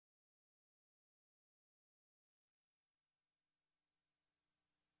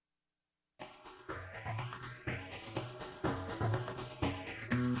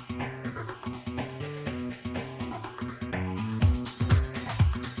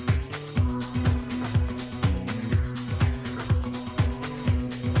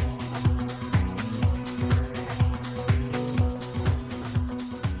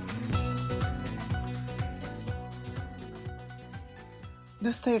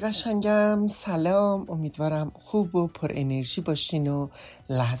دوستای قشنگم سلام، امیدوارم خوب و پر انرژی باشین و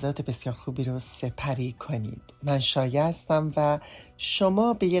لحظات بسیار خوبی رو سپری کنید. من شایا هستم و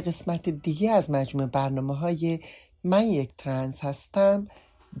شما به یه قسمت دیگه از مجموع برنامه‌های من یک ترنس هستم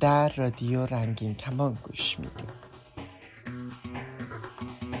در رادیو رنگین کمان گوش میدیم.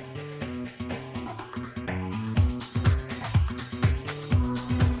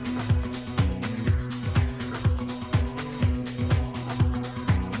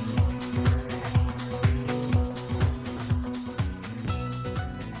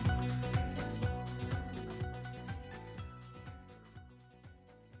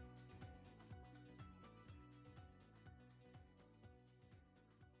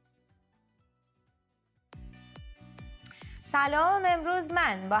 سلام، امروز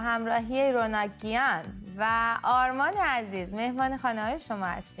من با همراهی رونقیان و آرمان عزیز مهمان خانه‌های شما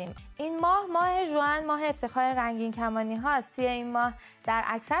هستیم. این ماه ژوئن، ماه افتخار رنگین کمانی هاست. توی این ماه در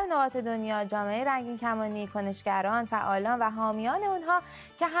اکثر نقاط دنیا جامعه رنگین کمانی، کنشگران، فعالان و حامیان اونها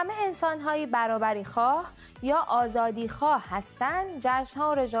که همه انسان‌های برابری خواه یا آزادی خواه هستند،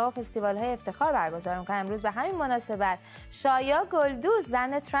 جشن‌ها و رژه‌ها و فستیوال‌های افتخار برگزار می‌کنن. امروز به همین مناسبت شایا گلدوز،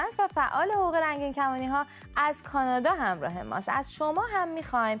 زن ترنس و فعال حقوق رنگین کمانی‌ها از کانادا همراه ماست. از شما هم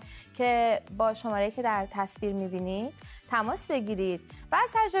می‌خوایم که با شماره‌ای که در تصویر می‌بینید تماس بگیرید و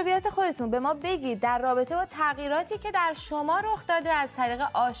از تجربیات خودتون به ما بگید در رابطه با تغییراتی که در شما رخ داده از طریق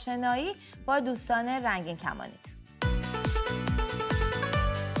آشنایی با دوستان رنگین کمانیت.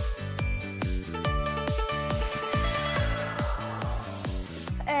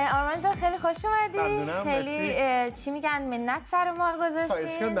 آرمان جان خیلی خوش اومدی. خیلی چی میگن منت سر ما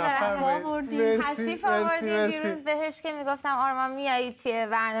گذاشتین، تشریف آوردین. دیروز بهش که میگفتم آرمان میایید توی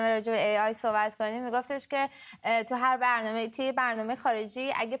برنامه راجع به AI صحبت کنیم، میگفتش که تو هر برنامه، توی برنامه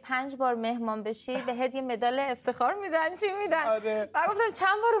خارجی اگه 5 بار مهمان بشی بهت یه مدال افتخار میدن. چی میدن؟ و گفتم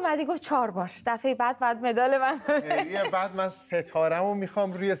چند بار اومدی؟ گفت 4 بار. دفعه بعد مدال من بعد من ستاره‌مو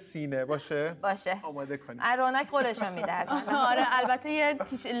میخوام روی سینه باشه آماده کنیم. رونق قولشو میده از من. آره، البته یه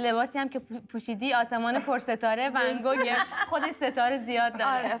لباسی هم که پوشیدی آسمان پرستاره ون گوگ، خودش ستاره زیاد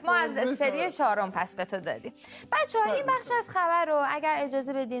داره. آره، ما از سری 4 پس به تو دادیم. بچه‌ها این بخش از خبر رو اگر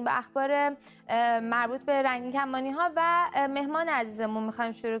اجازه بدین با اخبار مربوط به رنگین کمانی ها و مهمان عزیزمون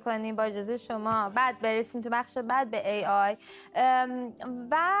می‌خوایم شروع کنیم با اجازه شما، بعد برسیم تو بخش بعد به AI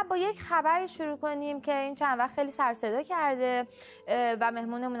و با یک خبری شروع کنیم که این چند وقت خیلی سر صدا کرده و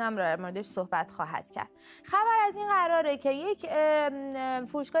مهمونمون هم در موردش صحبت خواهد کرد. خبر از این قراره که یک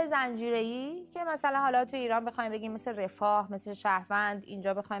فروشگاه زنجیره‌ای که مثلا حالا تو ایران بخوایم بگیم مثل رفاه، مثل شهروند،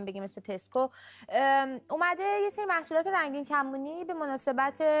 اینجا بخوایم بگیم مثل تسکو، اومده یه سری محصولات رنگین کمانی به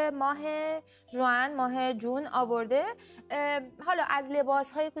مناسبت ماه ژوئن، ماه جون آورده. حالا از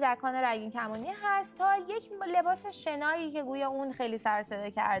لباس‌های کودکان رنگین کمانی هست تا یک لباس شنایی که گویا اون خیلی سر صدا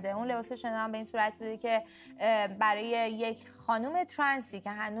کرده. اون لباس شنا هم به این صورت بوده که برای یک خانم ترنسی که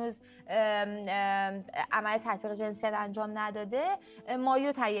هنوز عمل تطبیق جنسیت انجام نداده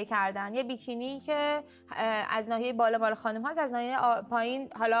مایو تهیه کردن، یه بیکینی که از ناحیه بالا مال خانم هاست، از ناحیه پایین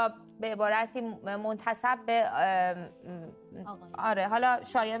حالا به عبارتی منتسب به آره، حالا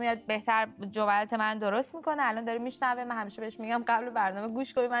شایا میاد بهتر جملات من درست میکنه، الان داره میشنوه. من همیشه بهش میگم قبل برنامه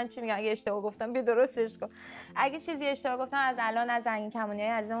گوش کنی من چی میگم، اگه اشتباه گفتم بیا درستش کن، اگه چیزی اشتباه گفتم از الان از رنگین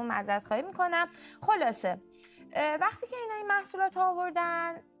کمانی‌های عزیزمون معذرت خواهی میکنم. خلاصه وقتی که اینا این محصولات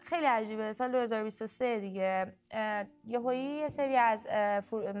آوردن خیلی عجیبه. سال 2023 دیگه یهویی یه سری از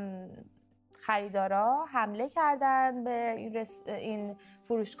خریدارا حمله کردن به این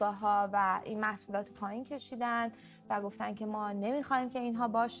فروشگاه‌ها و این محصولات رو پایین کشیدن و گفتن که ما نمیخوایم که اینها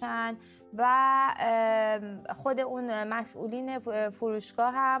باشن و خود اون مسئولین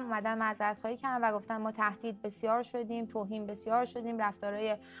فروشگاه هم اومدن معذرت خواهی کردن و گفتن ما تهدید بسیار شدیم، توهین بسیار شدیم،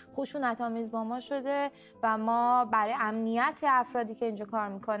 رفتارهای خشونت‌آمیز با ما شده و ما برای امنیت افرادی که اینجا کار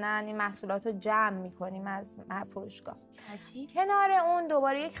میکنن این محصولات رو جمع میکنیم از فروشگاه. کنار اون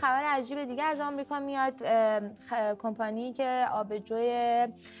دوباره یک خبر عجیب دیگه از آمریکا میاد. کمپانی که آبجوی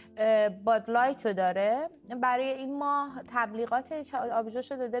بادلایت رو داره برای این ماه تبلیغات آبجوش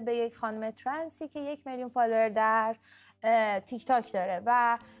داده به یک خانم ترنسی که 1 میلیون فالوور در تیک تاک داره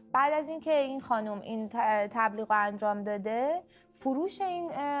و بعد از اینکه این خانم این تبلیغ رو انجام داده، فروش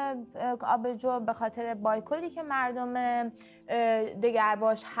این آبجو به خاطر بایکوتی که مردم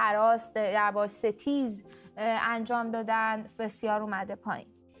دگرباش هراس، دگرباش ستیز انجام دادن بسیار اومده پایین.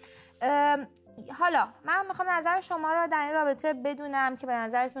 حالا من میخوام نظر شما رو در این رابطه بدونم که به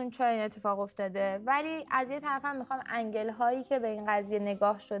نظرتون چرا این اتفاق افتاده، ولی از یه طرف هم میخوام انگل هایی که به این قضیه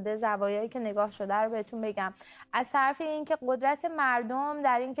نگاه شده، زوایایی که نگاه شده رو بهتون بگم. از طرف این که قدرت مردم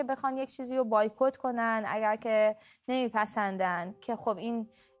در این که بخوان یک چیزی رو بایکوت کنن اگر که نمیپسندن، که خب این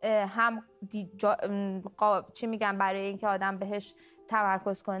هم چی میگم برای اینکه آدم بهش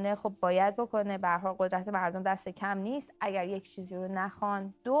تمرکز کنه خب باید بکنه، به هر حال قدرت مردم دست کم نیست اگر یک چیزی رو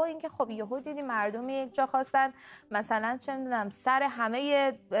نخوان. دو اینکه خب یهو دیدی مردم یک جا خواستن مثلا چه میدونم سر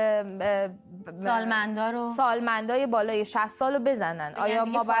همه سالمندای بالای 60 سالو بزنن، آیا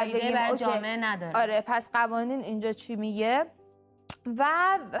ما باید بگیم برای جامعه نداره؟ آره پس قوانین اینجا چی میگه؟ و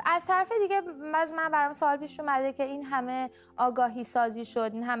از طرف دیگه من برام سوال پیش اومده که این همه آگاهی سازی شد،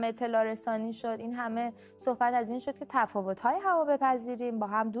 این همه اطلاع رسانی شد، این همه صحبت از این شد که تفاوت‌های همو بپذیریم، با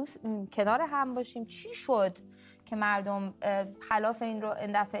هم کنار هم باشیم. چی شد که مردم خلاف این رو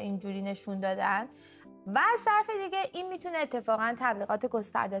این دفعه اینجوری نشون دادن؟ و از طرف دیگه این میتونه اتفاقا تبلیغات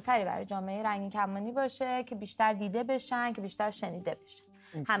گسترده‌تری برای جامعه رنگین کمانی باشه که بیشتر دیده بشن، که بیشتر شنیده بشن.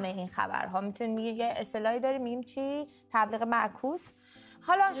 همه این خبرها میتونیم یه اصطلاحی داریم میگیم چی؟ تبلیغ معکوس.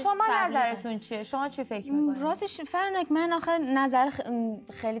 حالا شما نظرتون چیه؟ شما چی فکر میکنید؟ راستش فرنک من آخه نظر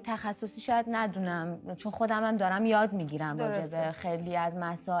خیلی تخصصی شاید ندونم، چون خودم هم دارم یاد میگیرم راجع به خیلی از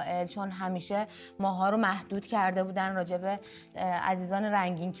مسائل، چون همیشه ماها رو محدود کرده بودن راجع به عزیزان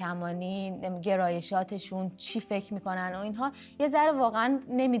رنگین کمانی، گرایشاتشون چی فکر میکنن و اینها یه ذره واقعا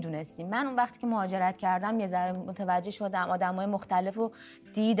نمیدونستیم. من اون وقتی که مهاجرت کردم یه ذره متوجه شدم، آدمای مختلف رو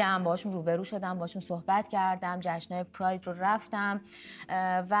دیدم، باشون روبرو شدم، باشون صحبت کردم، جشن‌های پراید رو رفتم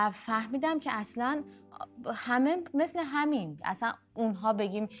و فهمیدم که اصلا همه مثل همین، اصلا اونها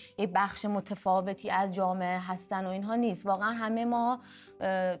بگیم یه بخش متفاوتی از جامعه هستن و اینها نیست. واقعا همه ما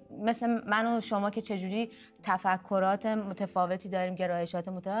مثل من و شما که چجوری تفکرات متفاوتی داریم، گرایشات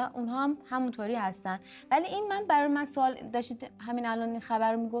متفاوت، اونها هم همونطوری هستن. ولی این برای من سوال داشتید همین الان این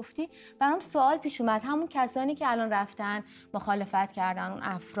خبر رو میگفتی، برام سوال پیش اومد، همون کسانی که الان رفتن مخالفت کردن، اون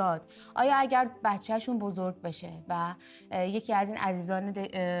افراد، آیا اگر بچه‌شون بزرگ بشه و یکی از این عزیزان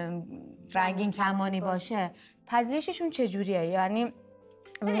رنگین کمانی باشه، پذیرششون چجوریه؟ یعنی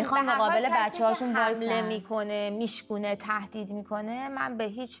میخوان مقابل بچه‌هاشون حمله میکنه، میشکونه، تهدید میکنه، من به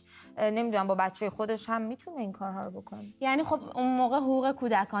هیچ نمیدونم با بچه خودش هم میتونه این کارها رو بکنه. یعنی خب اون موقع حقوق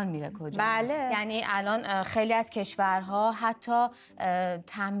کودکان میره کجا؟ بله. یعنی الان خیلی از کشورها حتی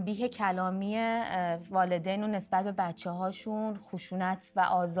تنبیه کلامی والدین رو نسبت به بچه‌هاشون خشونت و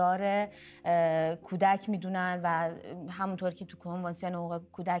آزار کودک میدونن و همونطور که تو کنوانسیون حقوق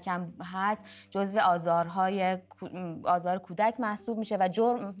کودک هم هست جزو آزار کودک محسوب میشه و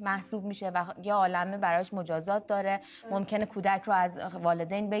جرم محسوب میشه و یه عالمه براش مجازات داره. ممکنه کودک رو از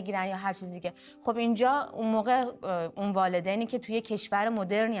والدین بگیرن یا هر چیزی دیگه. خب اینجا اون موقع اون والدینی که توی کشور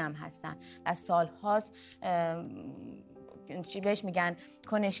مدرنی هم هستن از سالهاست چی بهش میگن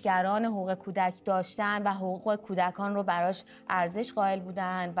کنشگران حقوق کودک داشتن و حقوق کودکان رو براش ارزش قائل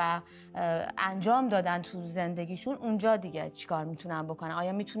بودن و انجام دادن تو زندگیشون، اونجا دیگه چیکار میتونن بکنن؟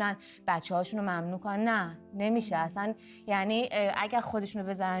 آیا میتونن بچه‌هاشون رو ممنوع کنن؟ نه، نمیشه اصلا. یعنی اگر خودشون رو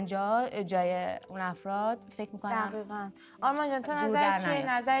بذارن جای اون افراد، فکر میکنم دقیقاً. آرمان جان تو نظر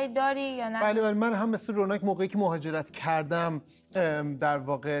چیه؟ نظری داری یا نه؟ بله من هم مثل رونق موقعی که مهاجرت کردم در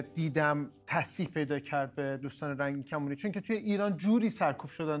واقع دیدم تصحیح پیدا کرد به دوستان رنگین کمانی، چون که توی ایران جوری سرکوب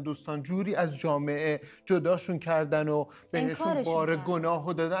شدن دوستان، جوری از جامعه جداشون کردن و بهشون بار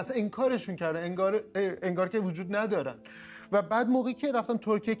گناهو دادن، اصلا انکارشون کردن، انگار که وجود ندارن. و بعد موقعی که رفتم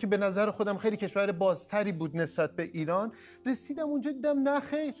ترکیه که به نظر خودم خیلی کشور بازتری بود نسبت به ایران، رسیدم اونجا دیدم نه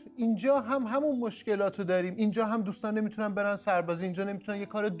خیر، اینجا هم همون مشکلاتو داریم، اینجا هم دوستان نمیتونن برن سربازی، اینجا نمیتونن یه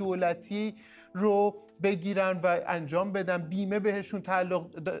کار دولتی رو بگیرن و انجام بدن، بیمه بهشون تعلق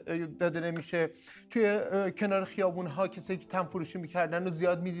داده نمیشه. توی کنار خیابون‌ها کسایی که تن فروشی میکردن رو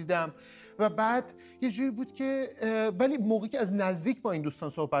زیاد میدیدم. و بعد یه جوری بود که ولی موقعی که از نزدیک با این دوستان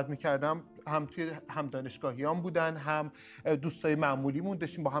صحبت میکردم، هم توی هم دانشگاهیان بودن، هم دوستای معمولیمون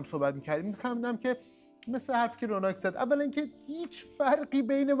داشتیم با هم صحبت میکردیم، میفهمیدم که مثل حرفی که رونق زد، اولا که هیچ فرقی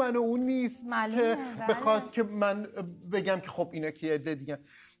بین من و اون نیست که بخواد که من بگم که خب اینا که عده دیگه.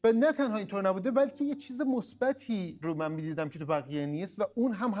 و نه تنها اینطور نبوده، بلکه یه چیز مثبتی رو من می‌دیدم که تو بقیه نیست و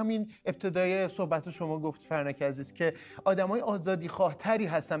اون هم همین ابتدای صحبت شما گفت فرنک عزیز که آدمای آزادی خواه‌تری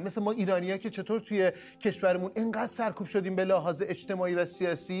هستن، مثل ما ایرانی‌ها که چطور توی کشورمون اینقدر سرکوب شدیم به لحاظ اجتماعی و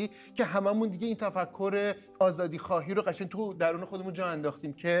سیاسی که هممون دیگه این تفکر آزادی خواهی رو قشنگ تو درون خودمون جا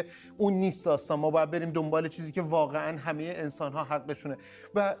انداختیم که اون نیست داستان، ما باید بریم دنبال چیزی که واقعاً همه انسان‌ها حقشونه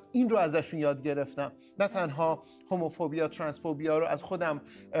و این رو ازشون یاد گرفتم. نه تنها هوموفوبیا، ترنسفوبیا رو از خودم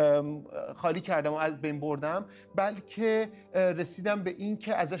خالی کردم و از بین بردم، بلکه رسیدم به این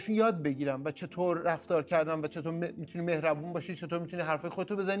که ازشون یاد بگیرم و چطور رفتار کردم و چطور میتونی مهربون باشی، چطور میتونی حرفای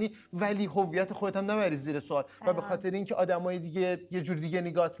خودتو بزنی ولی هویت خودت هم نبری زیر سوال. و به خاطر اینکه آدمای دیگه یه جور دیگه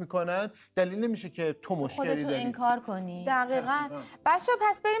نگات میکنن دلیل نمیشه که تو مشکلی داری انکار کنی. دقیقاً. بچه‌ها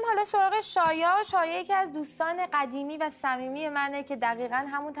پس بریم حالا سراغ شایا. شایا یکی از دوستان قدیمی و صمیمی منه که دقیقاً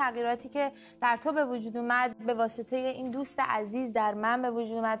همون تغییراتی که در تو به وجود اومد به واسطه این دوست عزیز در من به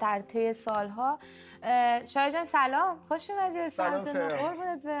وجود اومد در طی سالها. شایا جان سلام، خوش اومدی به سمت ما.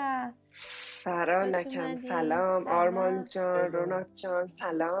 قربونت برم. فرانکم سلام. آرمان جان، روناک جان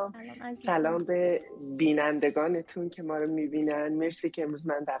سلام. سلام به بینندگانتون که ما رو میبینن. مرسی که امروز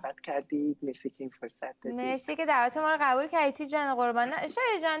من دعوت کردید، مرسی که این فرصت دادید. مرسی که دعوت ما رو قبول کردید جان قربان.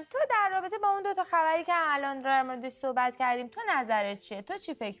 شایا جان تو در رابطه با اون 2 تا خبری که الان در موردش صحبت کردیم تو نظرت چیه؟ تو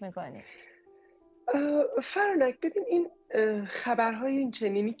چی فکر میکنی؟ فرانک ببین این خبرهای این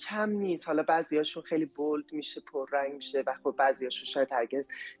چنینی کم نیست. حالا بعضیاشون خیلی بولد میشه، پررنگ میشه و خب بعضیاشون شاید هرگز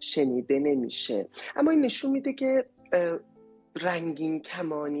شنیده نمیشه، اما این نشون میده که رنگین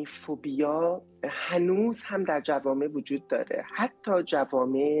کمانی فوبیا هنوز هم در جوامع وجود داره، حتی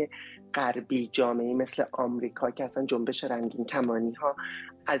جوامع غربی، جامعه مثل آمریکا که اصلا جنبش رنگین کمانی ها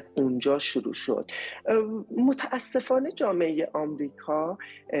از اونجا شروع شد. متاسفانه جامعه آمریکا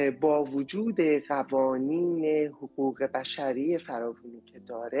با وجود قوانین حقوق بشری فراوانی که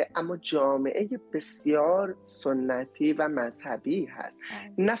داره، اما جامعه بسیار سنتی و مذهبی هست.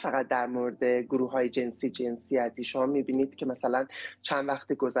 نه فقط در مورد گروه های جنسیتی. شما میبینید که مثلا چند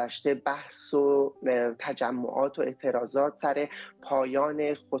وقت گذشته بحث و تجمعات و اعتراضات سر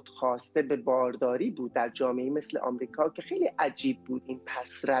پایان خودخواسته به بارداری بود در جامعه مثل آمریکا که خیلی عجیب بود این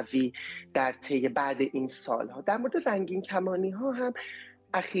پسروی در طی بعد این سالها. در مورد رنگین کمانی ها هم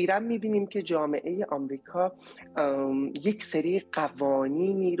اخیراً می‌بینیم که جامعه آمریکا یک سری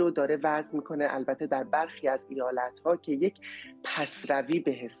قوانینی رو داره وضع میکنه، البته در برخی از ایالت‌ها که یک پسروی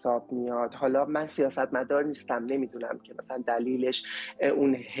به حساب میاد. حالا من سیاستمدار نیستم، نمیدونم که مثلا دلیلش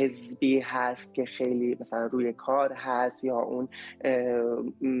اون حزبی هست که خیلی مثلا روی کار هست یا اون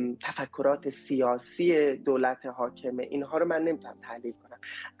تفکرات سیاسی دولت حاکمه، اینها رو من نمیتونم تحلیل کنم،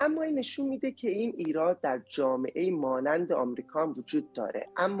 اما این نشون میده که این ایراد در جامعه مانند آمریکا هم وجود داره.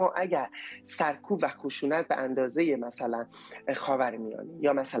 اما اگر سرکوب و خشونت به اندازه مثلا خاورمیانه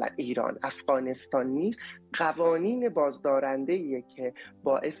یا مثلا ایران، افغانستان نیست، قوانین بازدارنده‌ایه که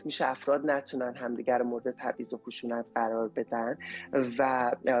باعث میشه افراد نتونن همدیگر رو مورد تبعیض و خشونت قرار بدن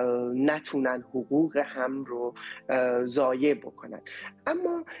و نتونن حقوق هم رو ضایع بکنن.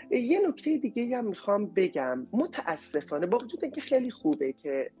 اما یه نکته دیگه هم میخوام بگم، متاسفانه با وجود اینکه خیلی خوبه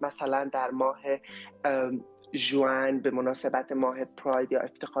که مثلا در ماه ژوئن به مناسبت ماه پراید یا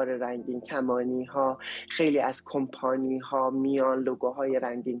افتخار رنگین کمانی ها خیلی از کمپانی ها میان لوگوهای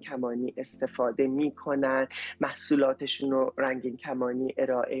رنگین کمانی استفاده میکنن، محصولاتشون رو رنگین کمانی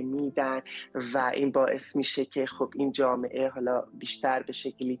ارائه میدن و این باعث میشه که خب این جامعه حالا بیشتر به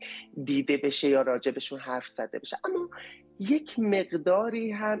شکلی دیده بشه یا راجبشون حرف زده بشه. اما یک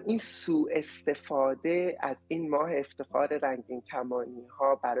مقداری هم این سوء استفاده از این ماه افتخار رنگین کمانی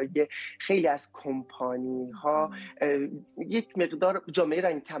ها برای خیلی از کمپانی ها یک مقدار جامعه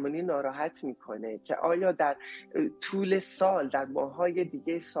رنگین کمانی ناراحت میکنه که آیا در طول سال در ماهای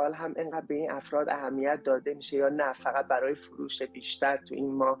دیگه سال هم اینقدر به این افراد اهمیت داده میشه یا نه فقط برای فروش بیشتر تو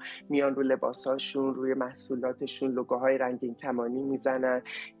این ماه میان رو لباساشون، روی محصولاتشون لوگوهای رنگین کمانی میزنن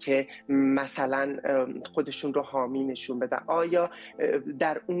که مثلا خودشون رو حامی نشون بدن. آیا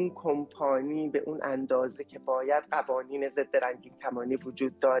در اون کمپانی به اون اندازه که باید قوانین ضد رنگین کمانی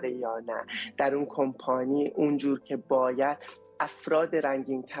وجود داره یا نه؟ در اون کمپانی اونجور که باید افراد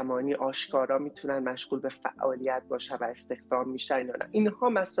رنگین کمانی آشکارا میتونن مشغول به فعالیت باشن و استخدام میشن یا نه؟ اینها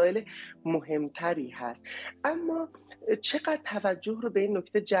مسائل مهمتری هست. اما چقدر توجه رو به این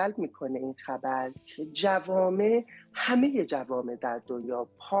نکته جلب میکنه این خبر که جوامع، همه جوامع در دنیا،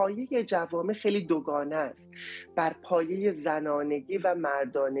 پایه جوامع خیلی دوگانه است، بر پایه زنانگی و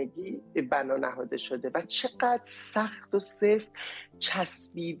مردانگی بنا نهاده شده و چقدر سخت و سفت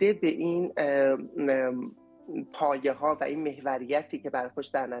چسبیده به این پایه ها و این محوریتی که برخوش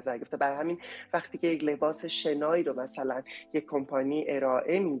در نظر گرفته. برای همین وقتی که یک لباس شنایی رو مثلا یک کمپانی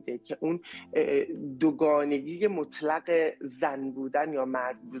ارائه میده که اون دوگانگی مطلق زن بودن یا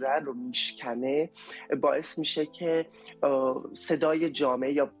مرد بودن رو میشکنه، باعث میشه که صدای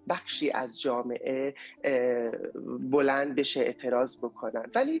جامعه یا بخشی از جامعه بلند بشه، اعتراض بکنن.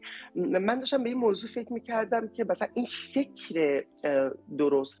 ولی من داشتم به این موضوع فکر میکردم که مثلا این فکر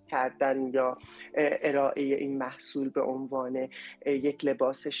درست کردن یا ارائه این محصول به عنوان یک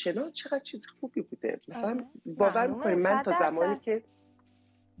لباس شنا چقدر چیز خوبی بوده. مثلا باور می‌کنید من تا زمانی که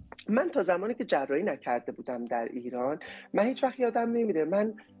من تا زمانی که جراحی نکرده بودم در ایران، من هیچ وقت یادم نمیره،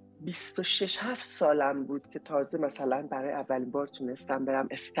 من 26-7 سالم بود که تازه مثلا برای اولین بار تونستم برم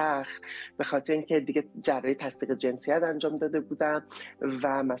استخر، به خاطر اینکه دیگه جراحی تصدیق جنسیت انجام داده بودم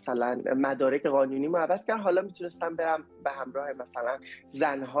و مثلا مدارک قانونیمو عوض کردم، حالا میتونستم برم به همراه مثلا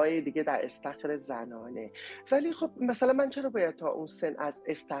زنهای دیگه در استخر زنانه. ولی خب مثلا من چرا باید تا اون سن از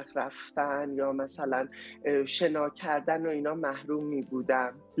استخر رفتن یا مثلا شنا کردن و اینا محروم می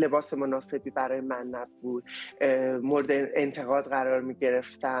بودم؟ لباس مناسبی برای من نبود، مورد انتقاد قرار می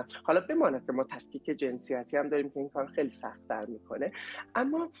گرفتم. حالا بماند که ما تفکیک جنسیتی هم داریم که این کار خیلی سخت‌تر میکنه،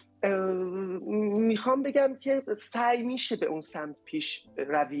 اما میخوام بگم که سعی میشه به اون سمت پیش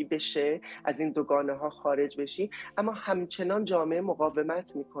روی بشه، از این دوگانه ها خارج بشی، اما همچنان جامعه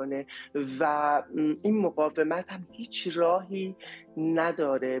مقاومت میکنه و این مقاومت هم هیچ راهی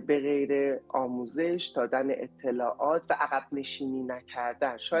نداره به غیر آموزش، دادن اطلاعات و عقب نشینی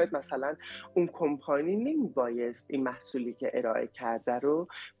نکردن. شاید مثلا اون کمپانی نمیبایست این محصولی که ارائه کرده رو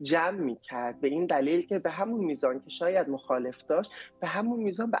جمع میکرد، به این دلیل که به همون میزان که شاید مخالف داشت، به همون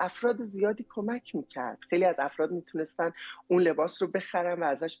میزان به افراد زیادی کمک میکرد. خیلی از افراد میتونستن اون لباس رو بخرن و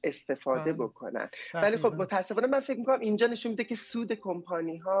ازش استفاده بکنن. ولی خب متاسفانه من فکر میکنم اینجا نشون میده که سود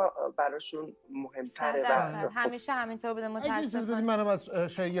کمپانی ها براشون مهمتره و همیشه همینطور بوده متاسفانه. منم از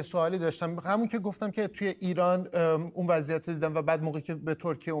یه سوالی داشتم، همون که گفتم که توی ایران اون وضعیت دیدم و بعد موقعی که به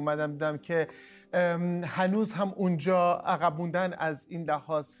ترکیه اومدم دیدم که هنوز هم اونجا عقب موندن از این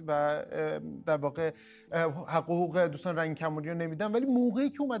لحاظ و در واقع حقوق دوستان رنگین کمانی رو نمیدن. ولی موقعی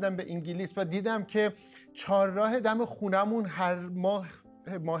که اومدم به انگلیس و دیدم که چهارراه دم خونمون هر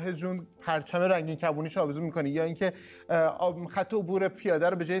ماه جون پرچم رنگین کمونیش آویزون میکنه، یا اینکه خط عبور پیاده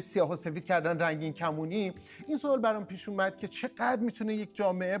رو به جای سیاه و سفید کردن رنگین کمونی، این سوال برام پیش اومد که چقدر میتونه یک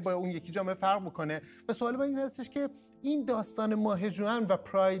جامعه با اون یکی جامعه فرق بکنه. و سوال من این هستش که این داستان ماه ژوئن و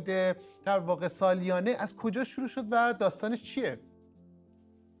پراید در واقع سالیانه از کجا شروع شد و داستانش چیه؟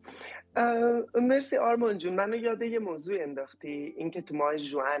 مرسی آرمان جون، منو یاد یه موضوع انداختی، اینکه تو ماه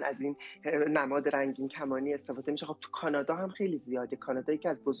ژوئن از این نماد رنگین کمانی استفاده میشه. خب تو کانادا هم خیلی زیاده. کانادا یکی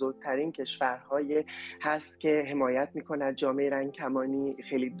از بزرگترین کشورهای هست که حمایت میکنه از جامعه رنگین کمانی،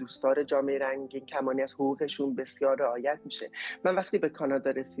 خیلی دوستدار جامعه رنگین کمانی، از حقوقشون بسیار رعایت میشه. من وقتی به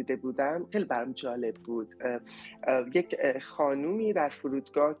کانادا رسیده بودم خیلی برام جالب بود، یک خانومی در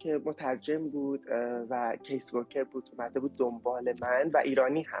فرودگاه که مترجم بود و کیس ورکر بود اومده بود دنبال من و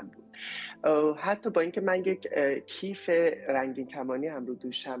ایرانی هم بود. حتی با اینکه من یک کیف رنگین کمانی هم رو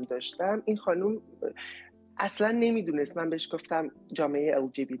دوشم داشتم، این خانوم اصلا نمیدونست. من بهش گفتم جامعه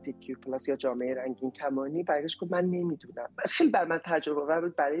LGBTQ+ یا جامعه رنگین کمانی، برایش گفت من نمیدونم. خیلی بر من تجربه آور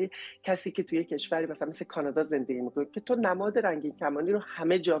بود برای کسی که توی کشوری مثلا مثل کانادا زندگی میکنه که تو نماد رنگین کمانی رو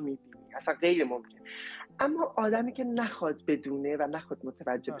همه جا میبینی، اصلا غیر ممکن. اما آدمی که نخواد بدونه و نخواد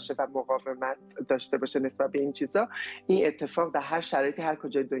متوجه بشه و مقاومت داشته باشه نسبت به این چیزا، این اتفاق در هر شرایطی هر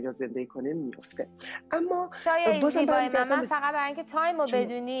کجای دنیا زندگی کنه میفته. اما شایا زیبای من فقط برای اینکه تایمو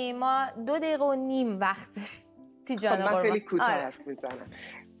بدونی، ما 2 دقیقه و نیم وقت داریم. من خیلی کوتاه حرف میزنم.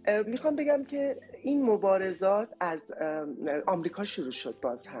 میخوام بگم که این مبارزات از آمریکا شروع شد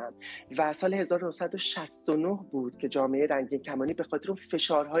باز هم و سال 1969 بود که جامعه رنگین کمانی به خاطر اون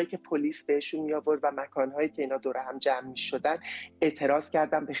فشارهایی که پلیس بهشون می آورد و مکانهایی که اینا دور هم جمع می شدن اعتراض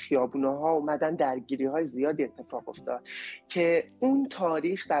کردن به خیابونها، اومدن درگیری‌های زیادی اتفاق افتاد که اون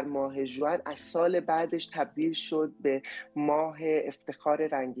تاریخ در ماه ژوئن از سال بعدش تبدیل شد به ماه افتخار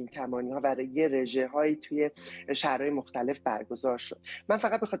رنگین کمانی ها و یه رژه‌هایی توی شهرهای مختلف برگزار شد. من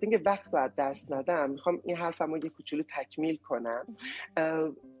فقط به خاطر اینکه وقت رو از دست ندم میخوام این حرفمو یه کوچولو تکمیل کنم.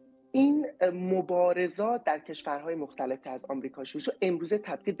 این مبارزات در کشورهای مختلف که از آمریکا شروع شد امروزه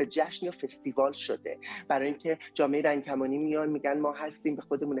تبدیل به جشن یا فستیوال شده، برای اینکه جامعه رنگین کمانی میان میگن ما هستیم، به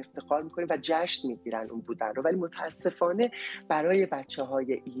خودمون افتخار میکنیم و جشن میگیرن اون بودن رو. ولی متاسفانه برای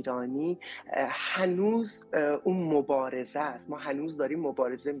بچه‌های ایرانی هنوز اون مبارزه است. ما هنوز داریم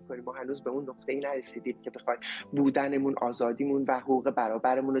مبارزه میکنیم، ما هنوز به اون نقطه‌ای نرسیدیم که بخوایم بودنمون، آزادیمون و حقوق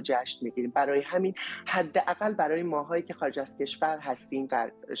برابرمون رو جشن بگیریم. برای همین حداقل برای ماهایی که خارج از کشور هستیم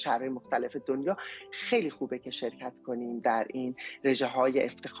در مختلف دنیا خیلی خوبه که شرکت کنیم در این رژه‌های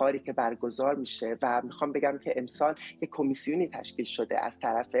افتخاری که برگزار میشه. و میخوام بگم که امسال یک کمیسیونی تشکیل شده از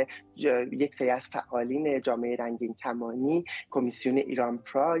طرف یک سری از فعالین جامعه رنگین کمانی، کمیسیون ایران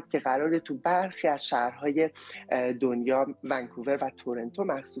پراید، که قراره تو برخی از شهرهای دنیا، ونکوور و تورنتو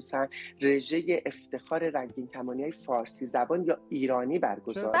مخصوصا، رژه افتخار رنگین کمانی‌های فارسی زبان یا ایرانی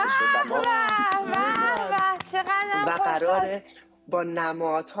برگزار بشه و ما چقدر با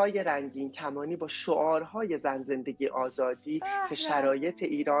نمادهای رنگین کمانی، با شعارهای زن زندگی آزادی که شرایط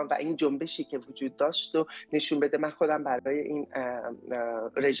ایران و این جنبشی که وجود داشت و نشون بده. من خودم برای این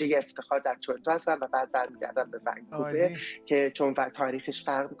رژه افتخار در ترنس هستم و بعد برمیگردم به ونکوور که چون تاریخش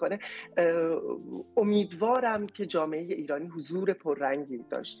فرق میکنه. امیدوارم که جامعه ایرانی حضور پررنگی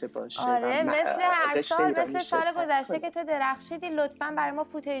داشته باشه. آره، مثل هر سال، مثل سال گذشته که تو درخشیدی، لطفاً برای ما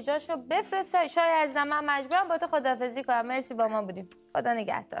فوتیجاشو بفرست. شاید از من مجبورم با تو خداحافظی کنم. مرسی با ما بودیم. خدا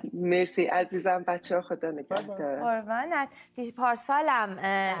نگهدار. مرسی عزیزم، بچه‌ها خدا نگهدار. قربانت. پارسالم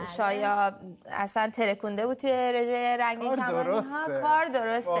شایا اصلا ترکونده بود توی رژه رنگین کمانی ها. کار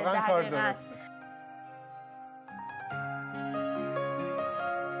درسته. واقعا کار درسته.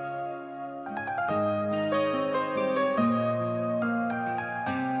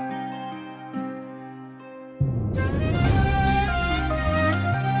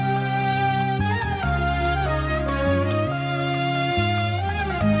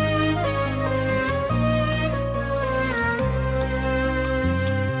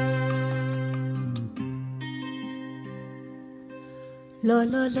 لا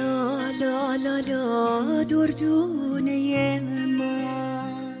لا لا لا لا لا دردونه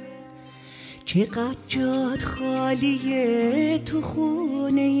من، چقدر جات خالیه تو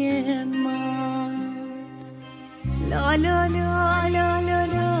خونه من. لا لا لا لا لا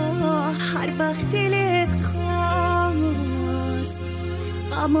لا هر وقت دلت خواست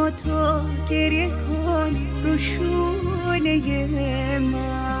غما تو گریه کن رو شونه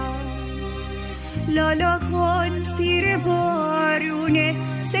من. لالا کن زیر بارون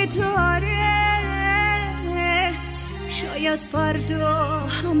ستاره، شاید فردا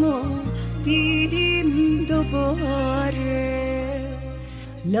همو دیدیم دوباره.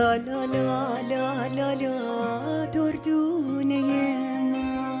 لا لا لا لا لا لا دردونه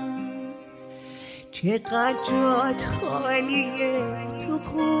من، چقدر جات خالیه تو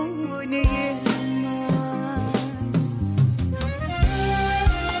خونه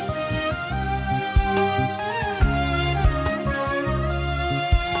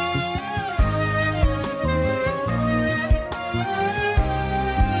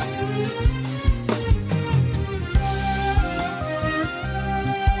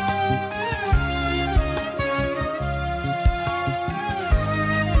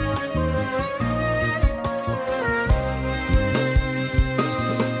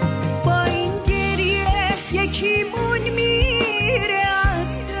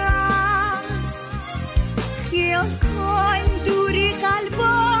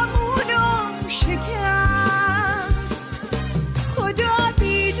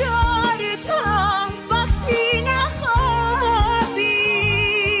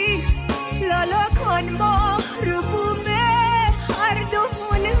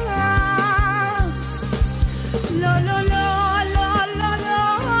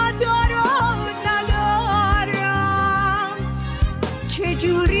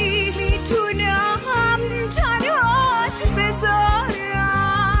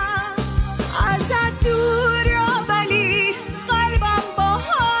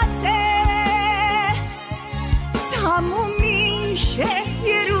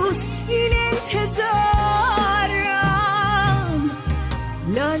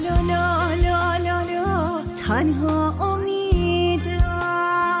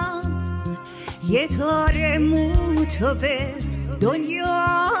یه تار موتو به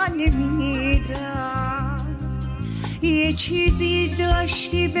دنیا نمیدم. یه چیزی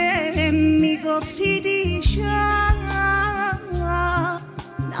داشتی به میگفتی دیشب،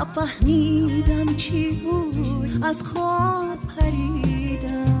 نفهمیدم چی بود از خواب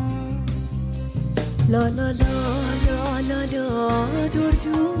پریدم. لا لا لا لا لا لا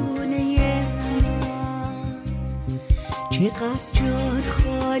دردونه من، چقدر جات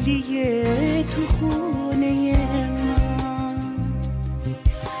خالیه تو خونه من.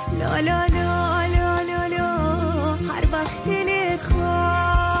 لا لا لا لا لا لا هر وقت دلت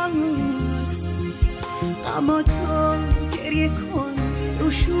خواست اما تو گریه کن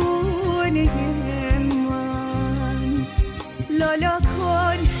رو شونه من. لالا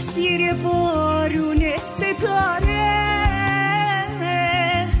کن زیر بارون ستاره،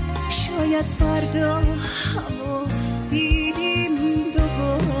 شاید فردا هوا دیدیم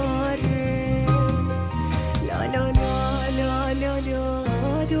دوباره. لالا لا لا لا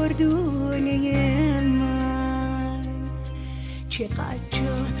لا دردونه من، چقدر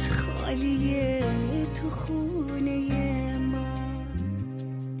جات خالیه تو خونه من.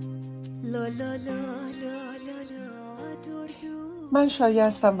 لا لا لا لا لا لا دردونه. من شایا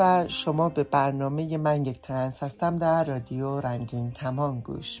هستم و شما به برنامه من یک ترنس هستم در رادیو رنگین کمان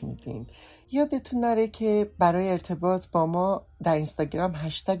گوش میدین. یادتون نره که برای ارتباط با ما در اینستاگرام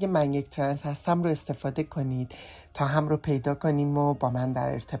هشتگ من یک ترنس هستم رو استفاده کنید تا هم رو پیدا کنیم و با من در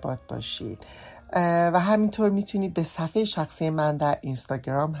ارتباط باشید و همینطور میتونید به صفحه شخصی من در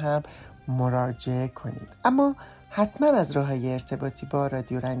اینستاگرام هم مراجعه کنید. اما حتما از راه‌های ارتباطی با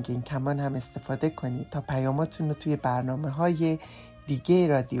رادیورنگین کمان هم استفاده کنید تا پیاماتون رو توی برنامه‌های دیگه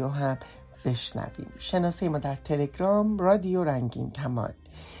رادیو هم بشنویم. شناسه ما در تلگرام رادیورنگین کمان.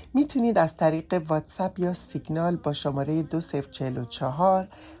 میتونید از طریق واتساپ یا سیگنال با شماره 2044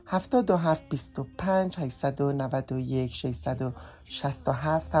 7725 891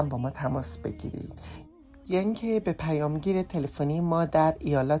 667 هم با ما تماس بگیرید، یا اینکه به پیامگیر تلفنی ما در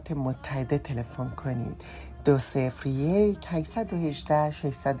ایالات متحده تلفن کنید 201 818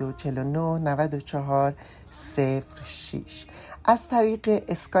 649 94 06. از طریق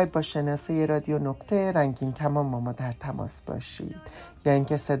اسکایپ با شناسه رادیو نقطه رنگین کمان ما در تماس باشید، یا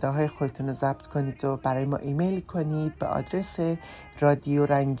اینکه صداهای خودتون رو ضبط کنید و برای ما ایمیل کنید به آدرس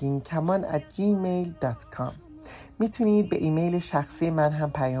رادیورنگینکمان@gmail.com. میتونید به ایمیل شخصی من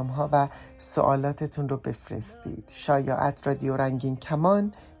هم پیام ها و سوالاتتون رو بفرستید. شایا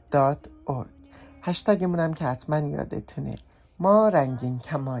 @radiorangin.kaman.org. هشتگمون هم که حتما یادتونه، ما رنگین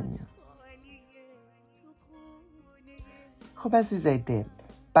کمانیم. خب عزیزای دل،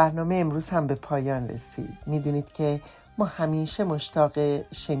 برنامه امروز هم به پایان رسید. میدونید که ما همیشه مشتاق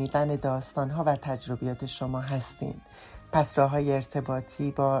شنیدن داستان‌ها و تجربیات شما هستیم. پس راه‌های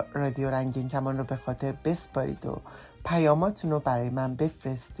ارتباطی با رادیو رنگین کمان رو به خاطر بسپارید و پیاماتون رو برای من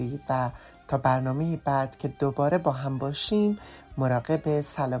بفرستید و تا برنامه بعد که دوباره با هم باشیم مراقب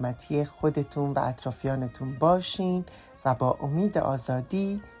سلامتی خودتون و اطرافیانتون باشین و با امید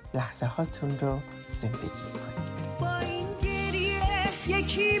آزادی لحظه هاتون رو زندگی کنید. با این گریه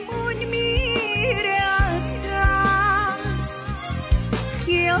یکیمون میره از دست،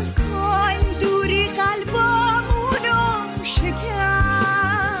 خیال کن دوری قلبامونو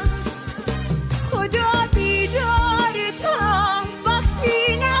شکست. خدا بیدار تا وقتی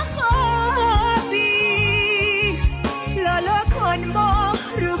نخوابی، لالا کن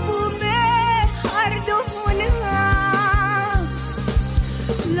محروم هر دومون هست.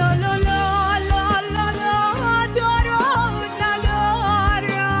 لالا لا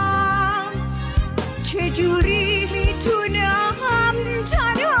جوری میتونم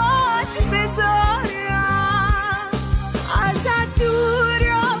تنهات بذارم، ازت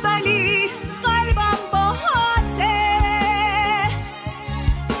دورم ولی قلبم باهاته.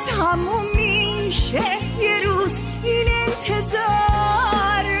 تموم میشه یه روز این انتظارم.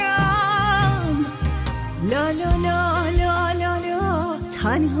 لا لا لا لا لا لا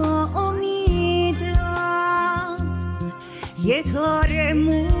تنها امیدم یه تار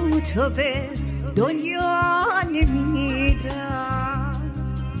موتو به دنیا نمیدم.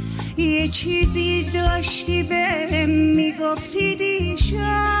 یه چیزی داشتی بهم میگفتی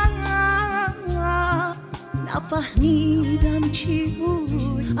دیشب، نفهمیدم چی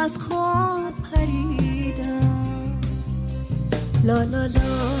بود از خواب پریدم. لا لا لا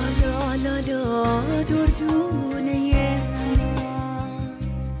لا لا لا دردونه من،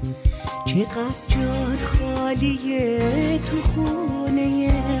 چقدر جات خالیه تو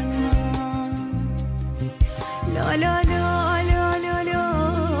خونه من. لا لا لا لا لا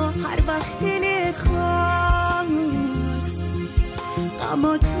لا هر وقت دلت خواست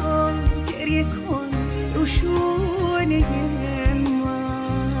اما تو گریه کن روشونه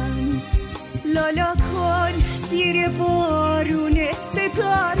من. لالا کن زیر بارون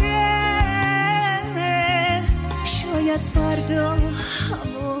ستاره، شاید فردا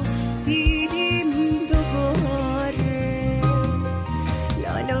همو دیدیم دوباره.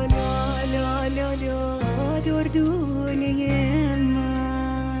 لا لا لا لا لا لا دردونه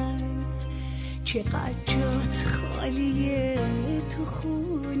من، چقدر جات خالیه تو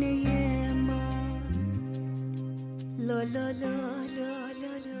خونه من. لا لا لا لا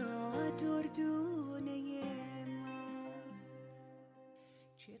لا لا دردونه من،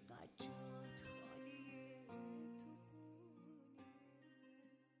 چقدر